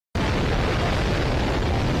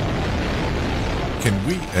Can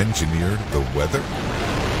we engineer the weather?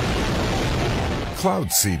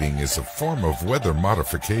 Cloud seeding is a form of weather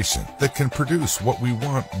modification that can produce what we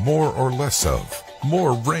want more or less of.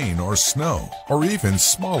 More rain or snow, or even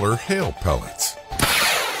smaller hail pellets.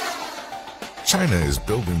 China is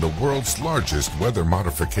building the world's largest weather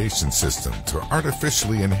modification system to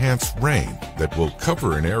artificially enhance rain that will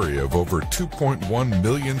cover an area of over 2.1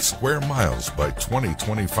 million square miles by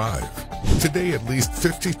 2025. Today, at least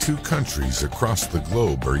 52 countries across the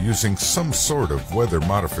globe are using some sort of weather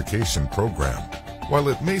modification program. While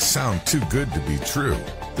it may sound too good to be true,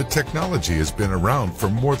 the technology has been around for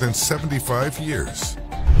more than 75 years.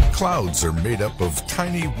 Clouds are made up of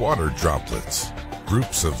tiny water droplets.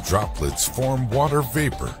 Groups of droplets form water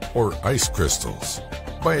vapor, or ice crystals.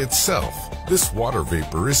 By itself, this water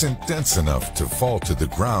vapor isn't dense enough to fall to the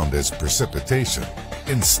ground as precipitation.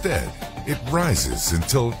 Instead, it rises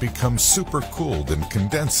until it becomes supercooled and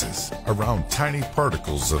condenses around tiny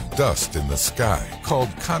particles of dust in the sky,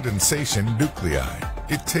 called condensation nuclei.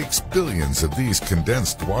 It takes billions of these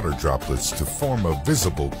condensed water droplets to form a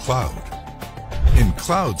visible cloud. In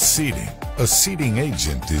cloud seeding, a seeding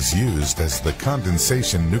agent is used as the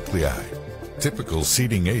condensation nuclei. Typical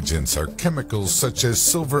seeding agents are chemicals such as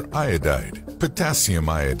silver iodide, potassium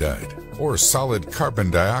iodide, or solid carbon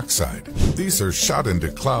dioxide. These are shot into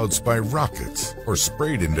clouds by rockets or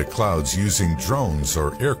sprayed into clouds using drones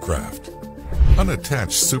or aircraft.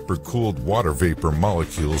 Unattached supercooled water vapor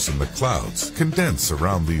molecules in the clouds condense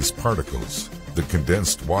around these particles. The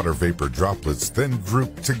condensed water vapor droplets then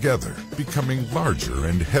group together, becoming larger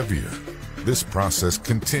and heavier. This process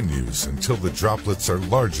continues until the droplets are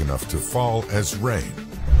large enough to fall as rain.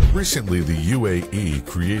 Recently, the UAE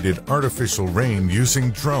created artificial rain using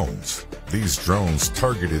drones. These drones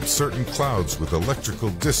targeted certain clouds with electrical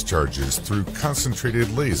discharges through concentrated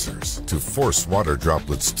lasers to force water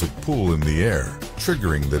droplets to pool in the air,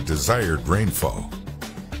 triggering the desired rainfall.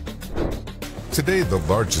 Today, the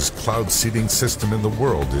largest cloud seeding system in the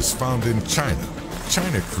world is found in China.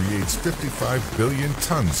 China creates 55 billion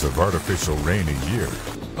tons of artificial rain a year.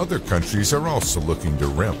 Other countries are also looking to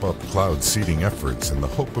ramp up cloud seeding efforts in the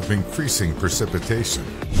hope of increasing precipitation.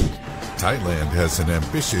 Thailand has an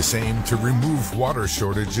ambitious aim to remove water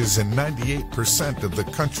shortages in 98% of the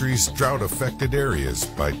country's drought-affected areas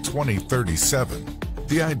by 2037.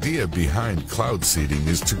 The idea behind cloud seeding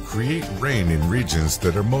is to create rain in regions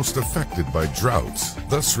that are most affected by droughts,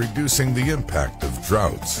 thus reducing the impact of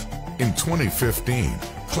droughts. In 2015,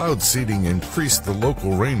 cloud seeding increased the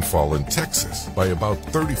local rainfall in Texas by about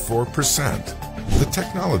 34%. The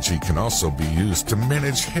technology can also be used to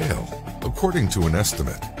manage hail. According to an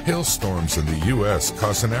estimate, hailstorms in the U.S.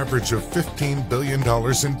 cause an average of $15 billion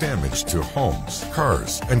in damage to homes,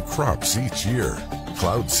 cars, and crops each year.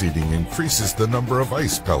 Cloud seeding increases the number of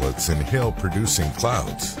ice pellets in hail-producing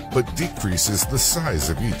clouds, but decreases the size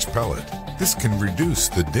of each pellet. This can reduce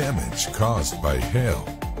the damage caused by hail.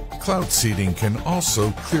 Cloud seeding can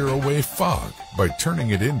also clear away fog by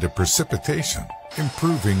turning it into precipitation,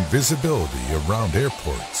 improving visibility around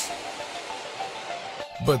airports.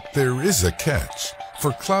 But there is a catch.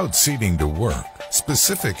 For cloud seeding to work,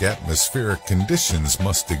 specific atmospheric conditions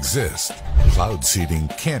must exist. Cloud seeding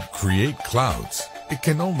can't create clouds. It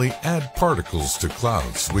can only add particles to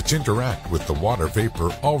clouds which interact with the water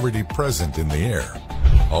vapor already present in the air.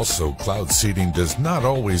 Also, cloud seeding does not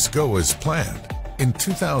always go as planned. In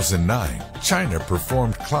 2009, China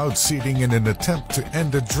performed cloud seeding in an attempt to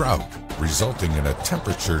end a drought, resulting in a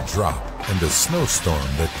temperature drop and a snowstorm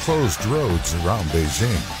that closed roads around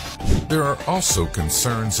Beijing. There are also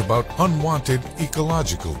concerns about unwanted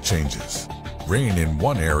ecological changes. Rain in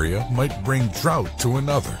one area might bring drought to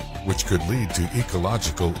another, which could lead to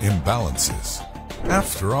ecological imbalances.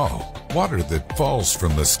 After all, water that falls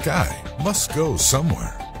from the sky must go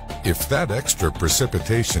somewhere. If that extra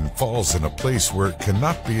precipitation falls in a place where it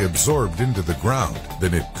cannot be absorbed into the ground,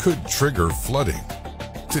 then it could trigger flooding.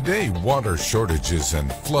 Today, water shortages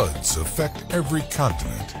and floods affect every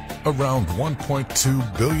continent. Around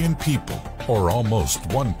 1.2 billion people, or almost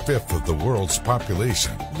 1/5 of the world's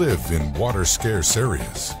population, live in water-scarce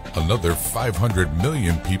areas. Another 500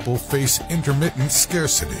 million people face intermittent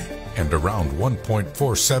scarcity, and around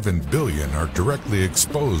 1.47 billion are directly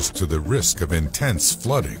exposed to the risk of intense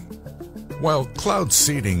flooding. While cloud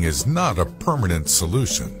seeding is not a permanent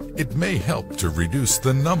solution, it may help to reduce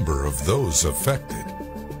the number of those affected.